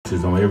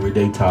focuses on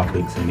everyday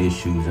topics and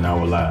issues in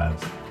our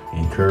lives,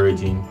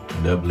 encouraging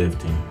and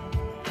uplifting.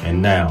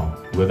 And now,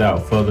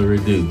 without further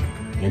ado,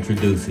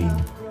 introducing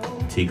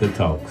Tika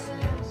Talks.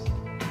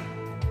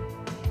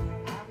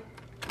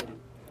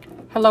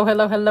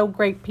 Hello,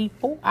 great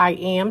people. I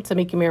am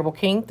Tamika Marable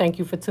King. Thank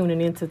you for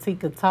tuning in to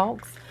Tika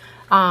Talks.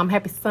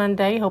 Happy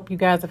Sunday. Hope you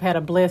guys have had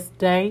a blessed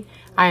day.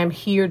 I am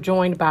here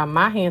joined by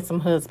my handsome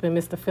husband,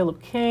 Mr.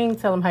 Philip King.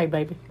 Tell him, hey,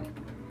 baby.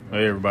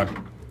 Hey, everybody.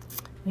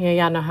 Yeah,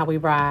 y'all know how we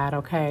ride,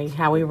 okay?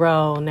 How we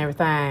roll and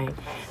everything.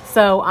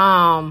 So,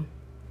 on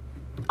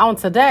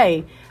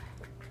today,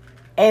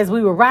 as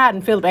we were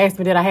riding, Philip asked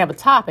me, did I have a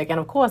topic? And,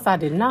 of course, I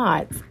did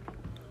not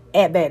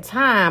at that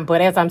time.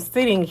 But as I'm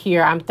sitting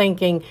here, I'm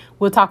thinking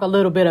we'll talk a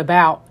little bit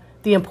about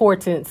the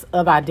importance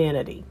of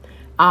identity.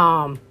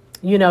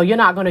 You're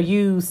not going to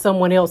use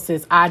someone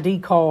else's ID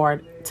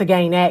card to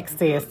gain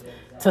access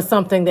to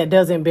something that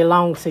doesn't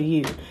belong to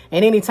you.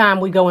 And anytime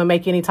we go and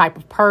make any type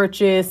of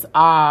purchase,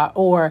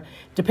 or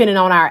depending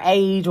on our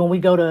age, when we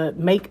go to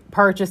make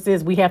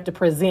purchases, we have to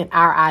present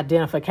our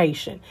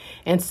identification.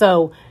 And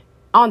so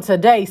on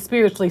today,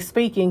 spiritually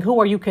speaking,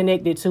 who are you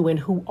connected to and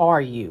who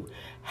are you?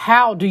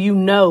 How do you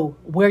know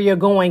where you're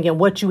going and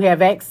what you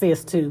have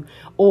access to?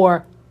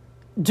 Or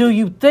do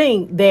you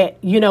think that,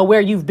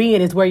 where you've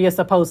been is where you're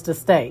supposed to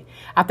stay?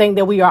 I think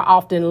that we are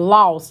often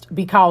lost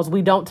because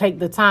we don't take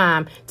the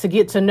time to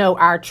get to know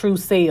our true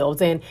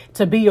selves and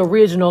to be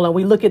original. And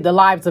we look at the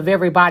lives of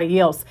everybody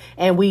else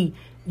and we,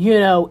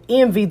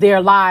 envy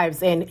their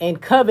lives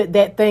and covet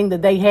that thing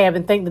that they have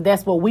and think that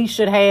that's what we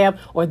should have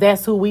or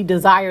that's who we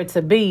desire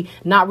to be,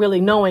 not really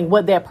knowing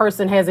what that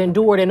person has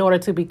endured in order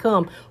to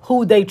become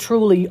who they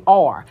truly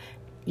are.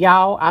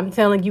 Y'all, I'm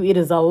telling you, it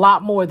is a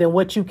lot more than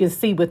what you can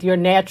see with your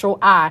natural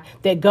eye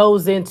that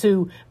goes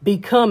into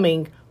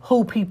becoming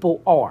who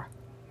people are.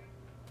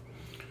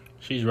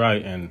 She's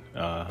right. And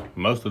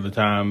most of the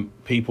time,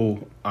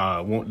 people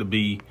want to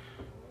be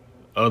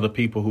other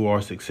people who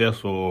are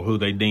successful or who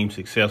they deem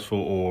successful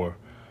or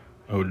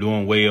who are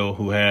doing well,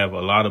 who have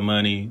a lot of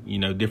money,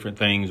 different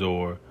things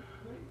or,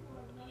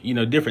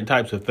 different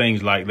types of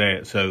things like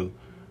that. So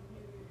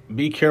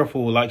be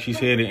careful, like she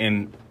said,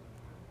 and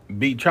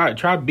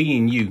try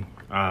being you.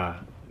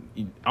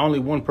 Only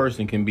one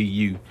person can be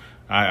you.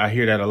 I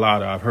hear that a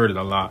lot. I've heard it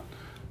a lot.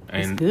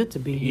 And it's good to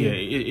be you.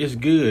 Yeah, it's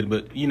good.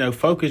 But,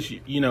 focus,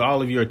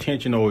 all of your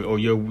attention or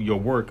your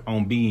work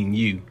on being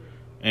you.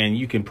 And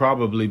you can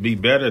probably be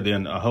better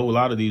than a whole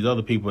lot of these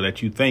other people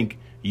that you think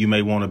you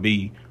may want to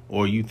be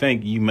or you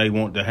think you may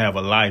want to have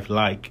a life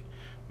like.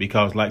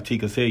 Because like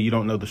Tika said, you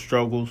don't know the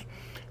struggles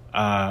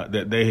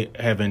that they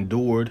have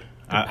endured.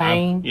 The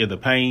pain. The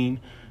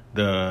pain,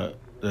 the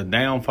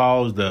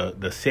downfalls,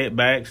 the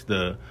setbacks,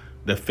 the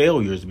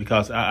failures,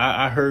 because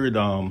I heard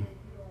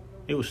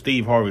it was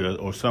Steve Harvey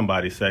or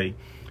somebody say,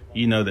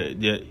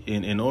 that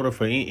in order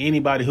for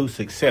anybody who's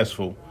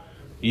successful,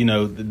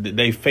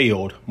 they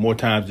failed more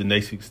times than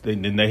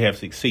they have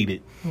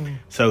succeeded.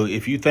 So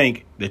if you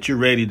think that you're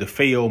ready to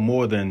fail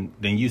more than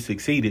you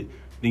succeeded,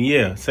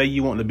 then say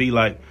you want to be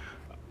like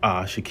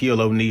Shaquille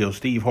O'Neal,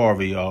 Steve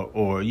Harvey,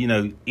 or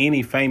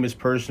any famous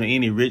person,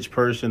 any rich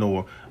person,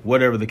 or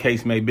whatever the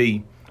case may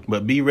be.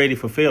 But be ready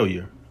for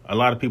failure. A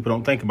lot of people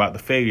don't think about the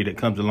failure that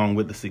comes along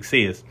with the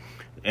success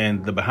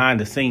and the behind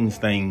the scenes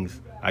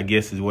things, I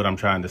guess is what I'm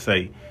trying to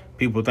say.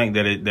 People think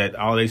that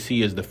all they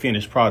see is the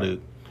finished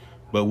product.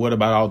 But what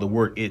about all the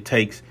work it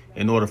takes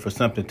in order for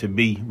something to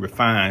be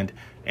refined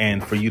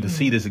and for you to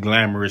see this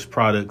glamorous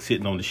product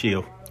sitting on the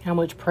shelf? How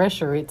much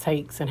pressure it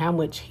takes and how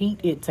much heat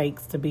it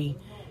takes to be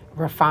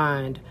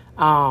refined.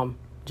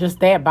 Just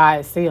that by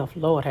itself,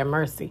 Lord have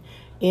mercy.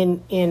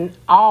 In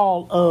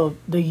all of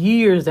the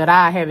years that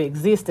I have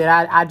existed,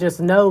 I just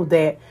know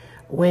that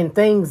when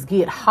things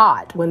get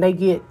hot, when they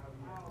get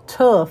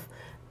tough,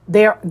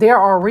 there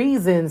are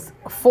reasons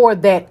for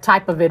that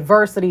type of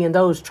adversity and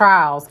those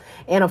trials.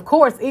 And of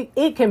course,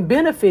 it can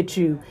benefit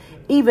you,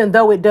 even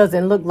though it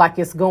doesn't look like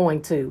it's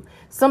going to.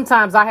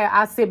 Sometimes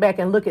I sit back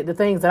and look at the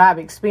things that I've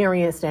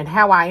experienced and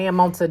how I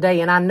am on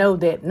today. And I know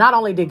that not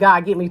only did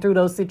God get me through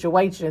those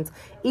situations,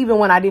 even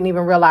when I didn't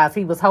even realize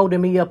he was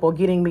holding me up or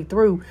getting me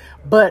through,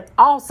 but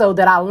also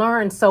that I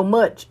learned so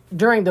much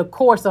during the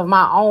course of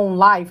my own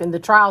life and the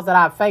trials that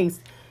I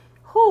faced.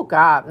 Oh,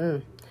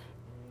 God.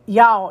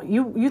 Y'all,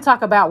 you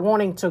talk about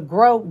wanting to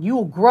grow.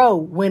 You'll grow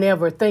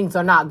whenever things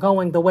are not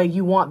going the way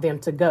you want them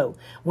to go.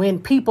 When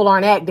people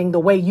aren't acting the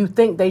way you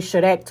think they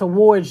should act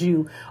towards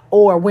you,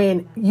 or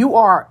when you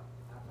are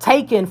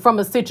taken from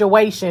a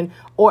situation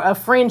or a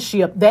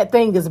friendship, that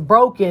thing is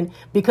broken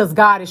because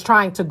God is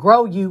trying to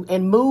grow you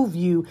and move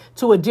you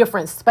to a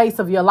different space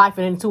of your life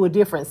and into a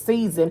different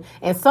season.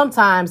 And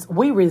sometimes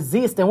we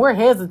resist and we're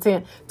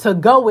hesitant to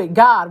go with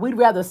God. We'd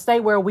rather stay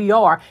where we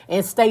are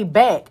and stay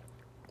back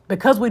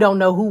because we don't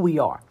know who we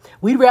are.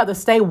 We'd rather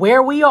stay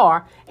where we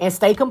are and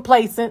stay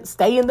complacent,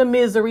 stay in the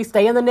misery,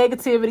 stay in the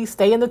negativity,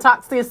 stay in the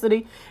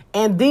toxicity,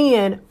 and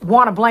then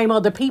want to blame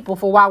other people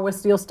for why we're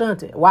still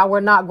stunted, why we're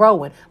not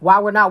growing, why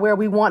we're not where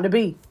we want to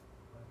be.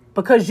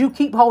 Because you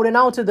keep holding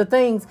on to the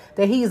things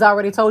that he's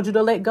already told you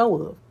to let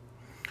go of.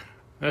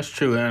 That's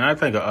true, and I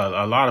think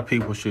a lot of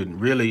people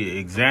should really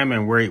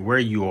examine where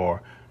you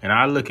are. And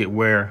I look at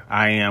where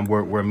I am,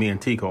 where me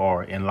and Tika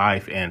are in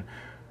life, and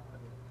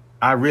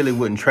I really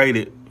wouldn't trade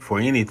it for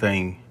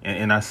anything.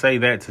 And I say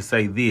that to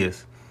say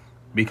this,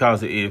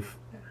 because if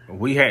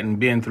we hadn't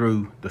been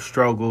through the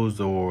struggles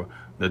or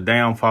the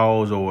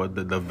downfalls or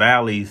the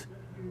valleys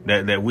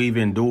that we've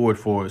endured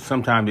for,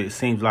 sometimes it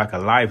seems like a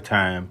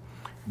lifetime,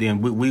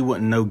 then we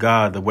wouldn't know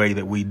God the way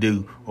that we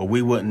do, or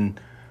we wouldn't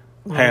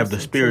have the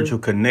spiritual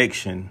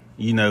connection,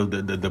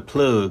 the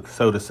plug,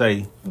 so to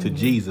say, to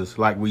Jesus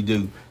like we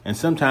do. And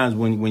sometimes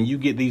when you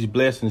get these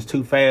blessings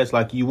too fast,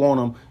 like you want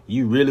them,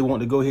 you really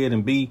want to go ahead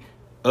and be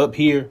up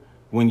here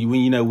when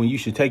you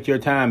should take your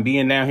time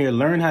being down here,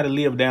 learn how to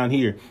live down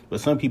here.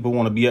 But some people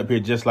want to be up here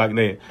just like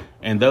that.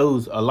 And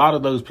a lot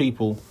of those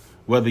people,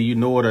 whether you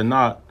know it or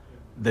not,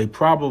 they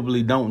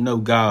probably don't know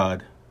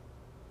God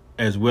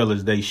as well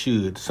as they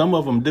should. Some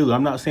of them do.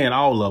 I'm not saying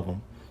all of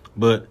them,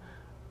 but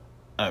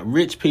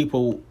rich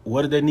people,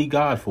 what do they need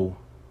God for?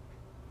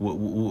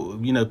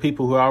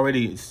 People who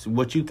already,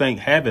 what you think,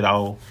 have it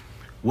all,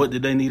 what do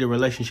they need a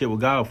relationship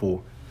with God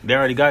for? They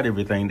already got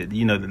everything that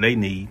they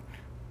need.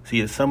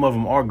 See, some of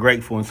them are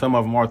grateful and some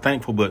of them are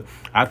thankful, but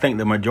I think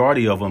the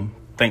majority of them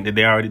think that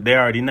they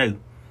already know,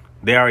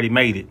 they already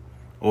made it,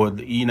 or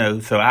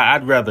So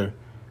I'd rather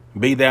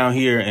be down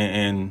here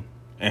and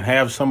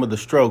have some of the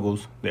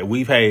struggles that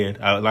we've had.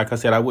 Like I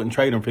said, I wouldn't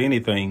trade them for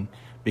anything,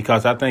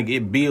 because I think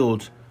it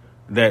builds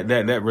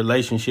that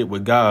relationship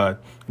with God,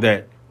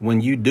 that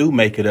when you do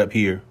make it up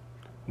here,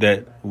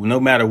 that no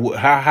matter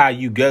how high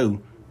you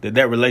go,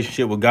 that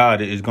relationship with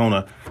God is going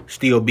to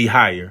still be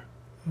higher.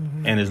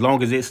 Mm-hmm. And as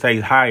long as it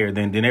stays higher,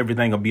 then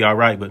everything will be all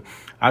right. But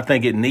I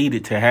think it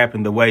needed to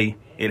happen the way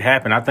it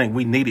happened. I think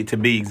we need it to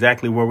be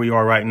exactly where we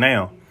are right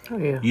now. Oh,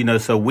 yeah.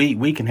 So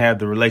we can have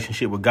the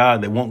relationship with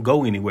God that won't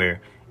go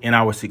anywhere in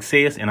our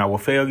success, in our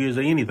failures,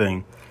 or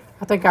anything.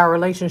 I think our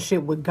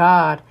relationship with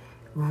God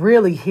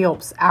really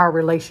helps our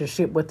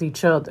relationship with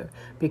each other,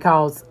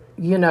 because,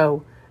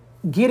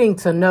 getting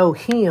to know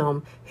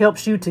him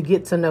helps you to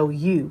get to know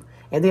you.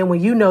 And then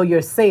when you know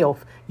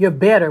yourself, you're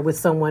better with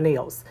someone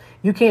else.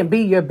 You can't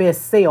be your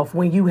best self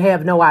when you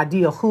have no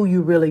idea who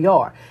you really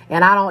are.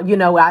 And I don't,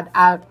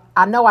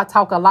 I know I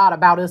talk a lot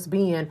about us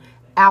being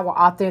our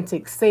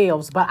authentic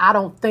selves, but I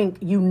don't think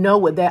you know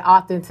what that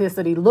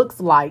authenticity looks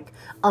like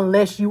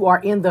unless you are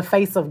in the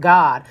face of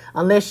God,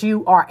 unless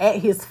you are at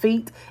his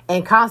feet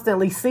and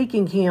constantly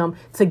seeking him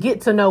to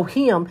get to know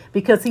him,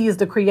 because he is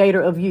the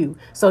creator of you.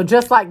 So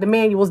just like the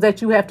manuals that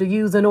you have to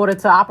use in order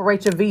to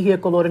operate your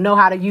vehicle, or to know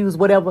how to use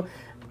whatever,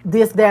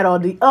 this, that, or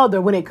the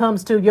other, when it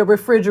comes to your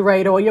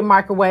refrigerator or your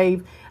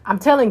microwave, I'm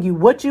telling you,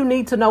 what you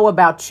need to know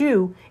about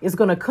you is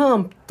going to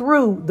come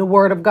through the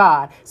word of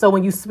God. So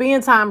when you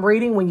spend time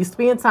reading, when you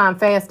spend time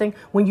fasting,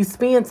 when you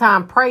spend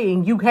time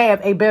praying, you have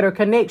a better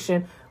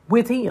connection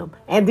with him,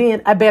 and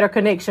then a better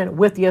connection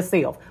with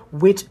yourself,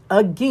 which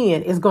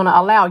again is going to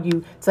allow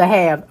you to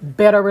have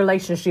better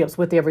relationships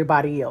with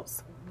everybody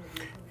else.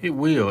 It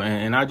will.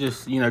 And I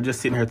just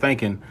sitting here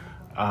thinking,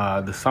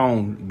 the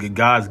song,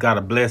 God's Got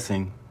a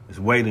Blessing, is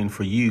waiting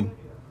for you.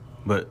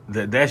 But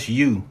that's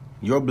you.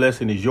 Your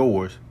blessing is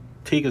yours.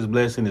 Tika's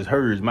blessing is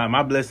hers.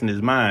 My blessing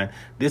is mine.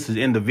 This is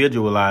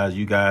individualized,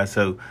 you guys.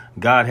 So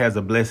God has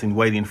a blessing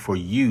waiting for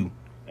you.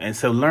 And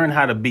so learn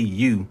how to be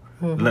you.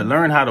 Mm-hmm.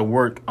 Learn how to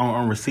work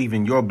on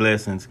receiving your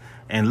blessings,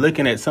 and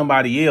looking at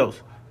somebody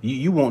else.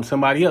 You want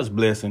somebody else's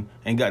blessing,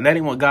 and God, that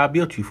ain't what God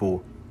built you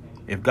for.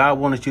 If God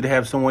wanted you to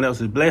have someone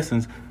else's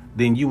blessings,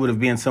 then you would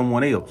have been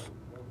someone else.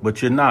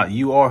 But you're not.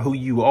 You are who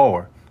you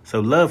are.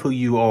 So love who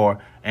you are,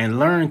 and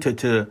learn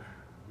to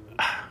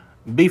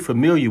be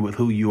familiar with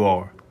who you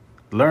are.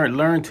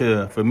 Learn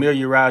to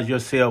familiarize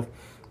yourself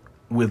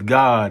with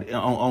God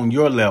on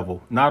your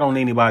level, not on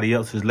anybody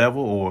else's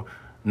level, or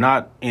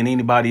not in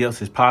anybody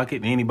else's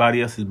pocket,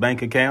 anybody else's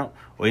bank account,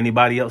 or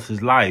anybody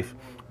else's life.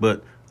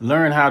 But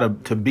learn how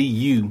to be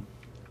you,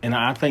 and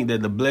I think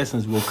that the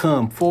blessings will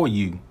come for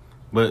you.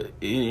 But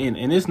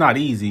and it's not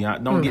easy.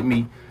 Don't get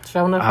me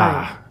saying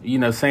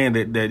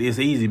that it's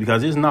easy,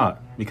 because it's not.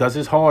 Because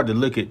it's hard to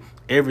look at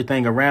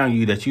everything around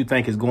you that you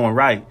think is going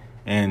right,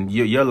 and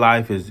your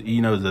life is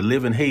is a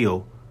living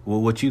hell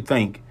with what you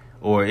think.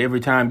 Or every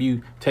time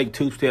you take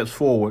 2 steps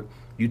forward,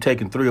 you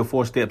taking 3 or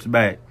 4 steps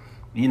back.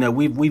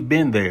 We've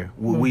been there.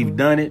 Mm-hmm. We've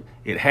done it.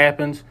 It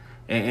happens,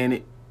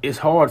 and it's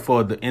hard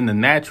in the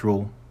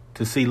natural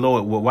to see,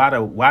 Lord, well, why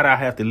do I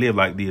have to live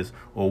like this?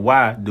 Or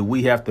why do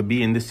we have to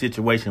be in this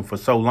situation for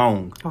so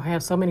long? Or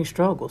have so many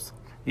struggles?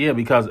 Yeah,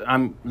 because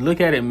look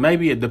at it,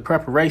 maybe the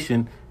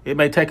preparation, it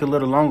may take a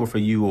little longer for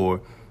you,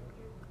 or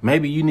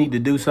maybe you need to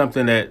do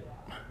something that,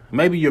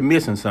 maybe you're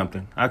missing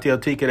something. I tell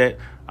Tika that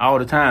all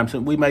the time. So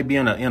we may be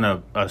in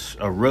a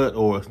rut,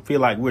 or feel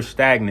like we're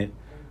stagnant.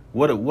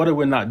 What are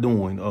we not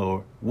doing?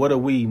 Or what are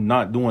we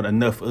not doing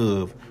enough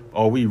of?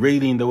 Are we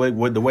reading the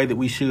way that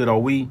we should? Are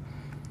we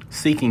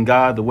seeking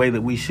God the way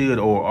that we should?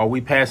 Or are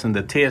we passing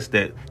the test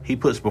that he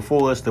puts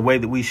before us the way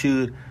that we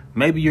should?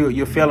 Maybe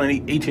you're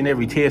failing each and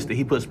every test that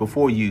he puts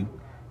before you.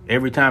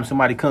 Every time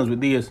somebody comes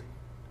with this,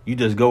 You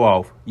just go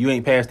off. You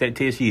ain't passed that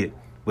test yet,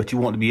 but you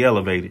want to be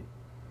elevated.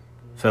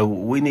 So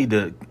we need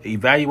to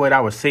evaluate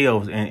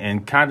ourselves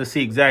and kind of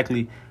see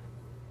exactly,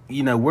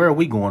 where are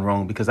we going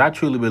wrong? Because I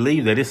truly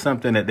believe that it's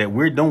something that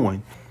we're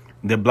doing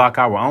that block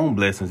our own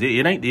blessings.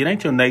 It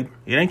ain't your neighbor.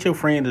 It ain't your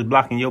friend that's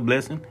blocking your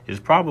blessing. It's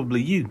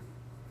probably you.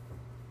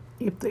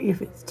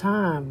 If it's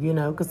time,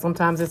 because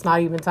sometimes it's not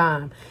even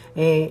time.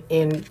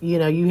 And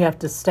you have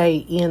to stay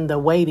in the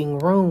waiting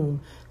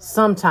room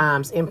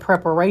sometimes in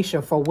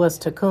preparation for what's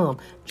to come.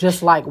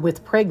 Just like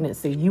with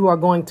pregnancy, you are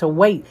going to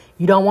wait.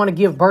 You don't want to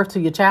give birth to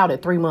your child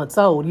at 3 months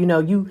old.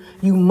 You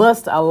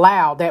must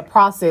allow that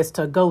process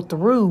to go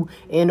through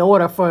in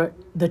order for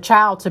the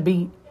child to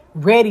be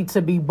ready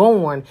to be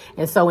born.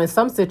 And so in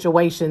some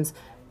situations,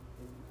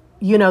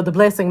 the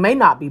blessing may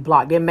not be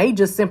blocked. It may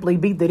just simply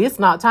be that it's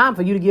not time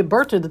for you to give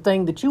birth to the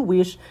thing that you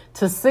wish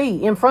to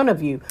see in front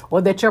of you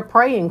or that you're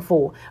praying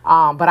for.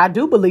 But I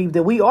do believe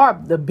that we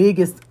are the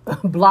biggest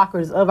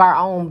blockers of our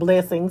own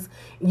blessings,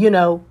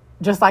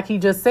 just like he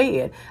just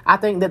said. I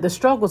think that the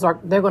struggles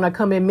they're going to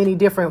come in many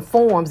different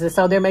forms. And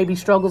so there may be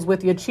struggles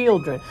with your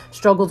children,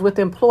 struggles with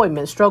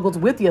employment, struggles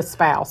with your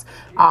spouse,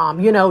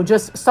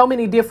 just so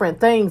many different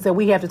things that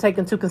we have to take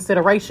into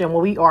consideration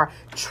when we are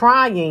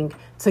trying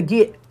to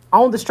get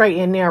on the straight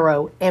and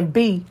narrow and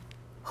be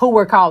who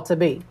we're called to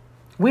be.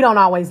 We don't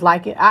always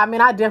like it. I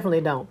mean, I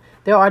definitely don't.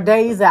 There are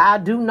days that I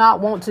do not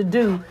want to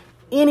do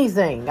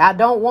anything. I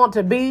don't want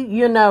to be,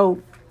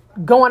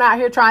 going out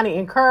here trying to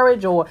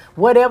encourage or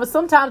whatever.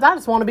 Sometimes I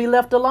just want to be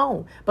left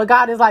alone. But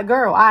God is like,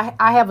 girl, I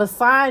have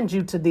assigned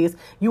you to this.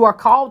 You are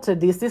called to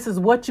this. This is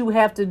what you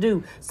have to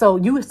do. So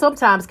you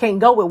sometimes can't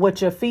go with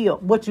what you feel,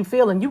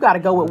 and you got to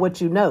go with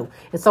what you know.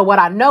 And so what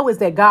I know is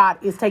that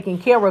God is taking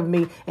care of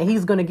me, and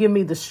he's going to give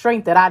me the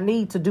strength that I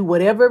need to do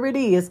whatever it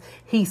is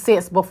he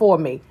sets before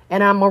me.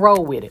 And I'm going to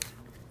roll with it.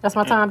 That's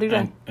my time,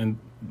 DJ. And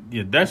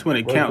that's when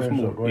it counts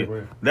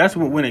more. That's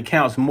when it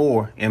counts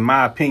more, in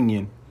my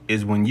opinion,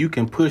 is when you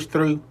can push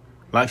through,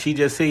 like she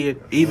just said,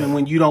 even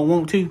when you don't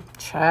want to.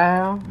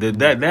 Child.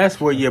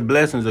 That's where your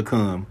blessings will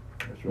come.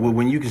 Right.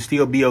 When you can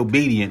still be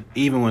obedient,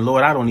 even when,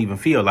 Lord, I don't even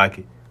feel like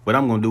it, but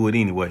I'm going to do it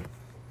anyway.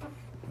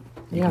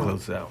 You can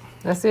close out.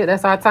 That's it.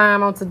 That's our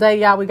time on today,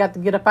 y'all. We got to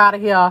get up out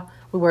of here.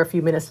 We were a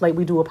few minutes late.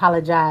 We do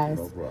apologize.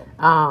 No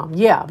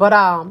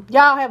problem.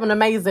 Y'all have an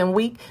amazing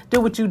week. Do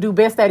what you do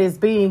best, that is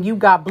being you.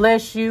 God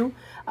bless you.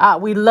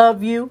 We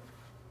love you.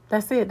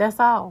 That's it. That's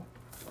all.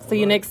 See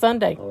you next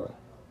Sunday. All right.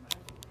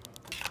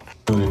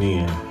 Tuning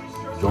in.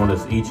 Join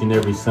us each and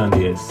every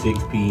Sunday at 6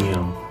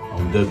 p.m.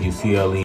 on WCLE.